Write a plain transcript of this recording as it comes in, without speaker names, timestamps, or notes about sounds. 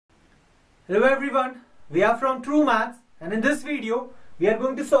Hello everyone, we are from Truemaths and in this video we are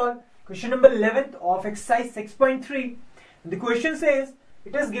going to solve question number 11th of exercise 6.3. The question says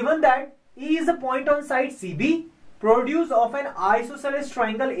it is given that E is a point on side CB produced of an isosceles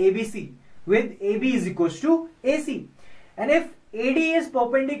triangle ABC with AB is equals to AC, and if AD is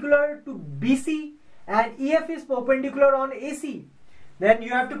perpendicular to BC and EF is perpendicular on AC, then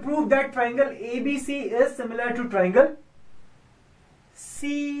you have to prove that triangle ABC is similar to triangle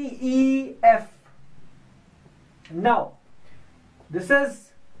CEF. Now, this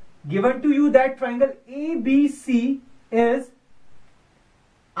is given to you that triangle ABC is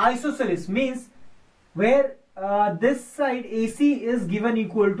isosceles, means where this side AC is given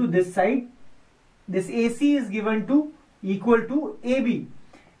equal to this side, this AC is given to equal to AB,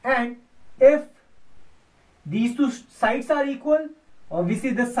 and if these two sides are equal,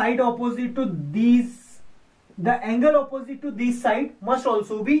 obviously the side opposite to these, the angle opposite to this side must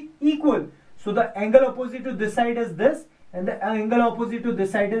also be equal. So the angle opposite to this side is this and the angle opposite to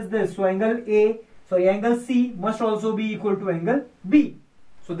this side is this. So angle angle C must also be equal to angle B.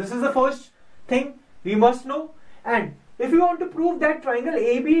 So this is the first thing we must know. And if you want to prove that triangle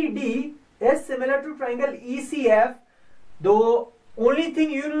ABD is similar to triangle ECF, the only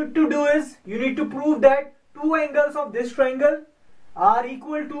thing you need to do is you need to prove that two angles of this triangle are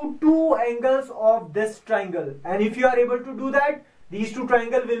equal to two angles of this triangle, and if you are able to do that, these two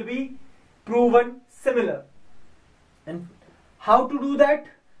triangles will be proven similar. And how to do that?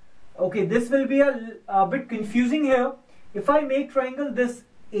 Okay, this will be a bit confusing here. If I make triangle this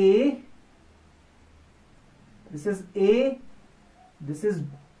A, this is A, this is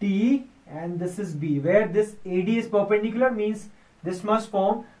D, and this is B, where this AD is perpendicular, means this must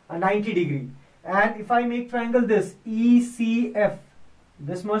form a 90 degree. And if I make triangle this ECF,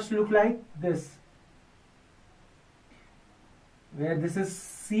 this must look like this, where this is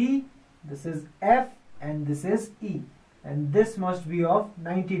C, this is F, and this is E, and this must be of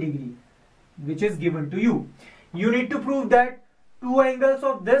 90 degree, which is given to you. You need to prove that two angles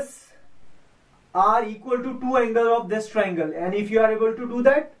of this are equal to two angles of this triangle, and if you are able to do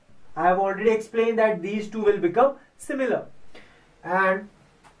that, I have already explained that these two will become similar. And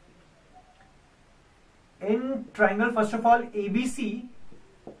in triangle, first of all, ABC,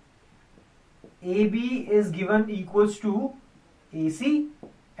 AB is given equals to AC,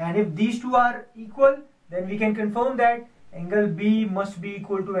 and if these two are equal, then we can confirm that angle B must be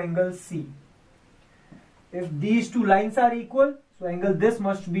equal to angle C. If these two lines are equal, so angle this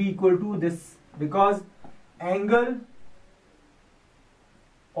must be equal to this, because angle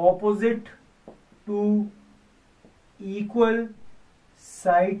opposite to equal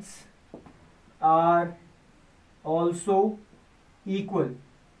sides are also equal.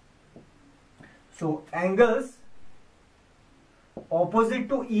 So angles opposite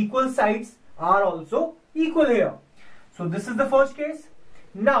to equal sides are also equal here. So this is the first case.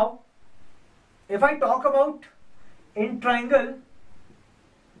 Now if I talk about in triangle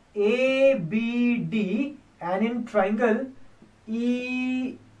ABD and in triangle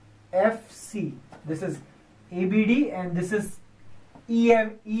EFC, this is ABD and this is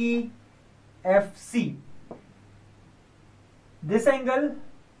EFC, this angle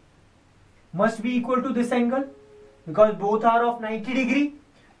must be equal to this angle because both are of 90 degree.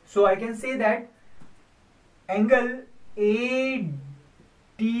 So I can say that angle ADB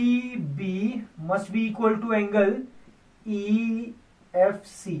must be equal to angle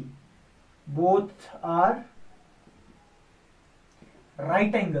EFC. Both are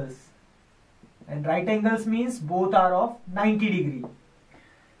right angles, and right angles means both are of 90 degree.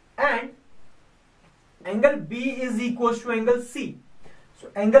 And angle B is equals to angle C. So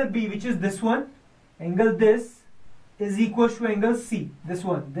angle B, which is this one, angle this is equals to angle C, this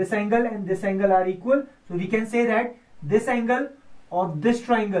one. This angle and this angle are equal. So we can say that this angle of this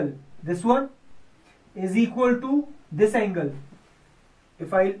triangle, this one, is equal to this angle.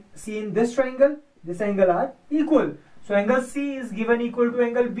 If I see in this triangle, this angle are equal. So angle C is given equal to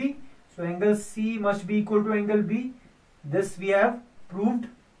angle B. So angle C must be equal to angle B. This we have proved.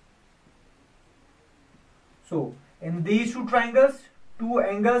 So in these two triangles, two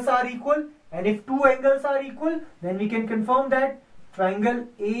angles are equal, and if two angles are equal, then we can confirm that triangle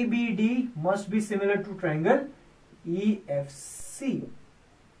ABD must be similar to triangle EFC.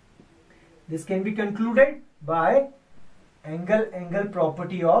 This can be concluded by angle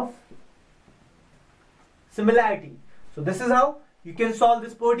property of similarity. So this is how you can solve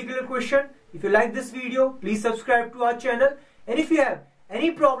this particular question. If you like this video, please subscribe to our channel, and if you have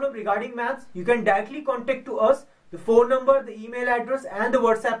any problem regarding maths, you can directly contact to us. The phone number, the email address and the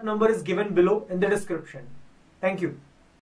WhatsApp number is given below in the description. Thank you.